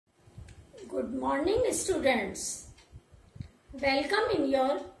Good morning, students. Welcome in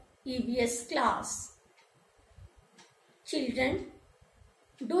your EVS class. Children,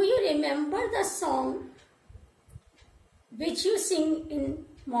 do you remember the song which you sing in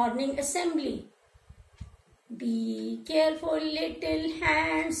morning assembly? Be careful, little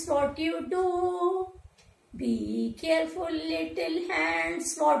hands, what you do. Be careful, little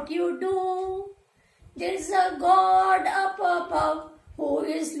hands, what you do. There's a God up above who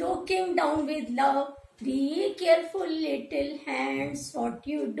is looking down with love. Be careful, little hands, what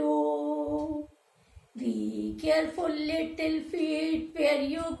you do. Be careful, little feet, where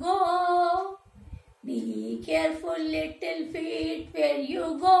you go. Be careful, little feet, where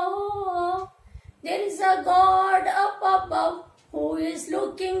you go. There is a God up above who is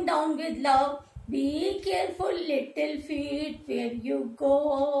looking down with love. Be careful, little feet, where you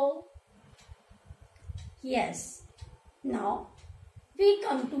go. Yes, now we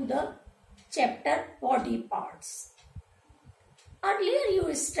come to the chapter body parts. Earlier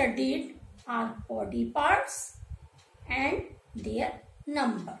you studied our body parts and their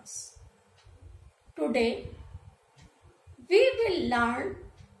numbers. Today we will learn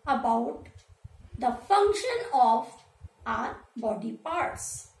about the function of our body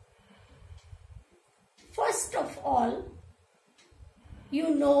parts. First of all,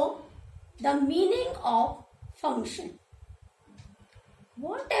 you know the meaning of function.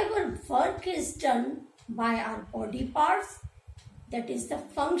 Whatever work is done by our body parts, that is the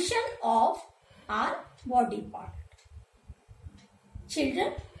function of our body part.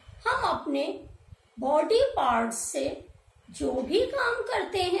 Children, हम अपने body parts से जो भी काम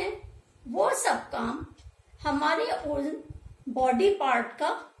करते हैं, वो सब काम हमारे उन body part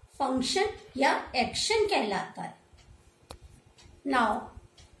का function या action कहलाता है. Now,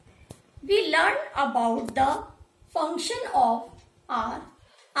 we learn about the function of our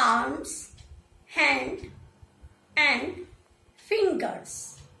arms, hand and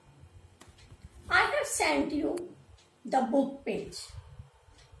fingers. I have sent you the book page.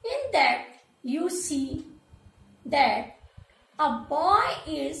 In that you see that a boy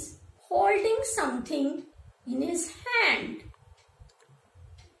is holding something in his hand.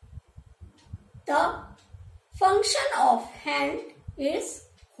 The function of hand is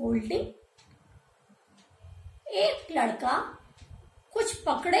holding. एक लड़का कुछ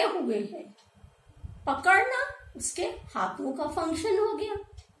पकड़े हुए है. पकड़ना उसके हाथों का फंक्शन हो गया.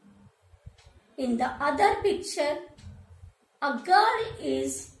 In the other picture, a girl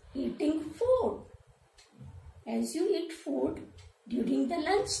is eating food. As you eat food during the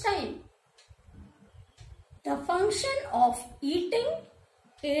lunch time, the function of eating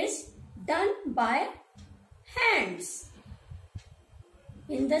is done by hands.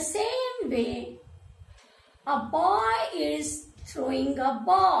 In the same way, a boy is throwing a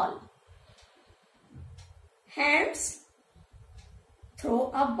ball. Hands throw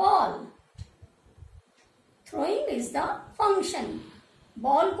a ball. Throwing is the function.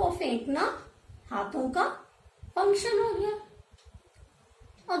 Ball को फेंकना हाथों का function हो गया.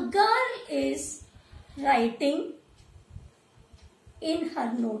 A girl is writing in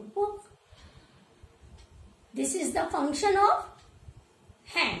her notebook. This is the function of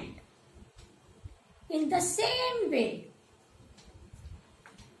hand. In the same way,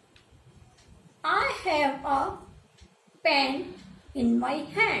 I have a pen in my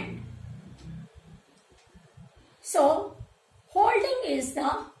hand. So, holding is the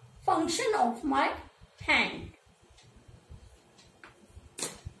function of my hand.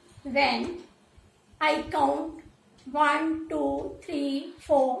 When I count 1, 2, 3,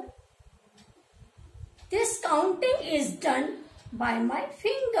 4, this counting is done by my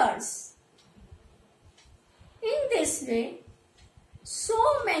fingers. In this way,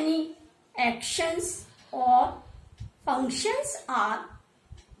 so many actions or functions are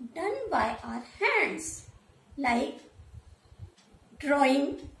done by our hands, like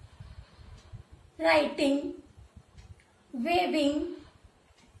drawing, writing, waving,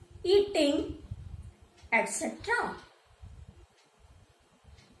 eating, etc.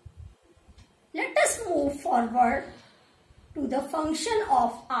 Let us move forward to the function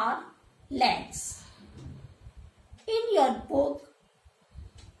of our legs. In your book,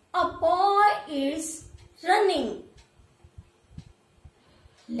 a boy is running.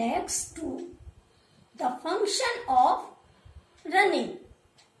 Legs do the function of running.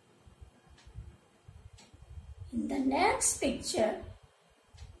 In the next picture,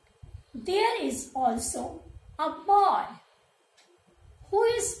 there is also a boy who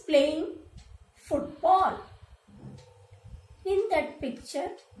is playing football. In that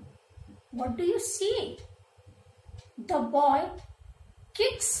picture, what do you see? The boy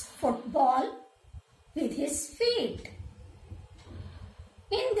kicks football with his feet.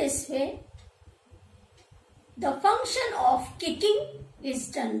 In this way, the function of kicking is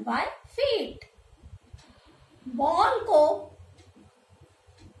done by feet. Ball को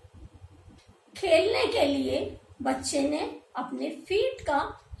खेलने के लिए बच्चे ने अपने feet का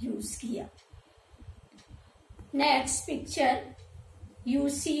use किया. Next picture, you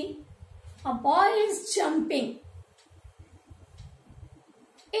see a boy is jumping.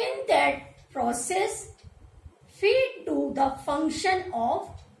 In that process, feet do the function of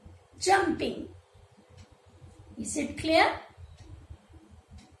jumping. Is it clear?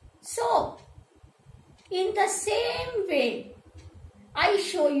 So, in the same way, I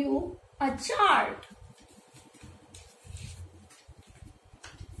show you a chart.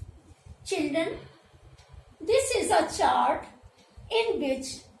 Children, this is a chart in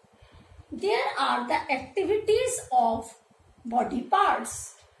which there are the activities of body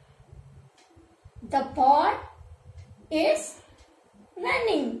parts. The boy is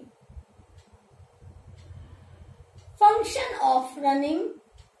running. Function of running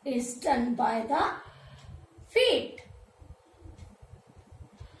is done by the feet.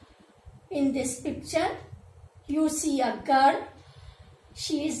 In this picture, you see a girl.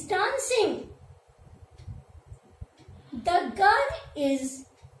 She is dancing. The girl is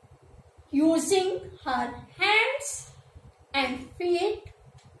using her hands and feet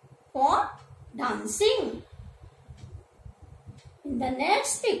for dancing. In the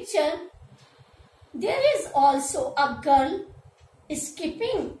next picture, there is also a girl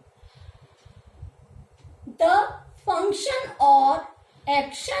skipping. The function or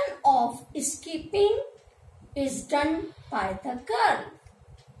action of skipping is done by the girl.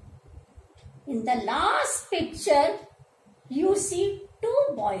 In the last picture, you see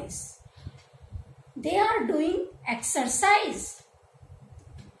two boys. They are doing exercise.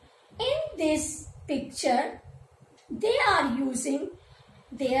 In this picture, they are using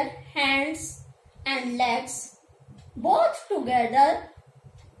their hands and legs both together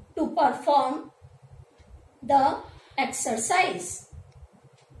to perform the exercise.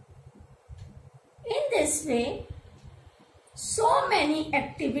 In this way, so many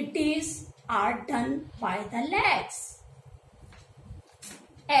activities are done by the legs,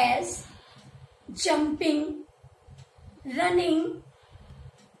 as jumping, running,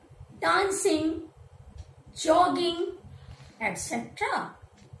 dancing, jogging, etc.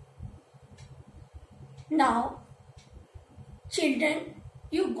 Now, children,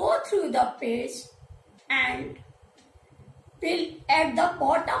 you go through the page and at the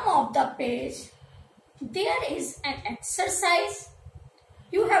bottom of the page, there is an exercise.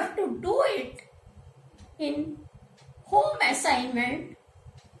 You have to do it in home assignment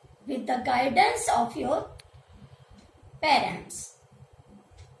with the guidance of your parents.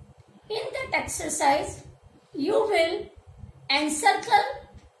 In that exercise, you will encircle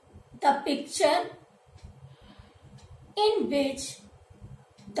the picture in which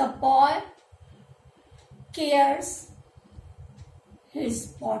the boy cares his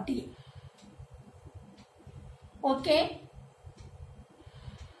body. Okay?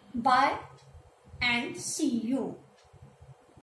 Bye and see you.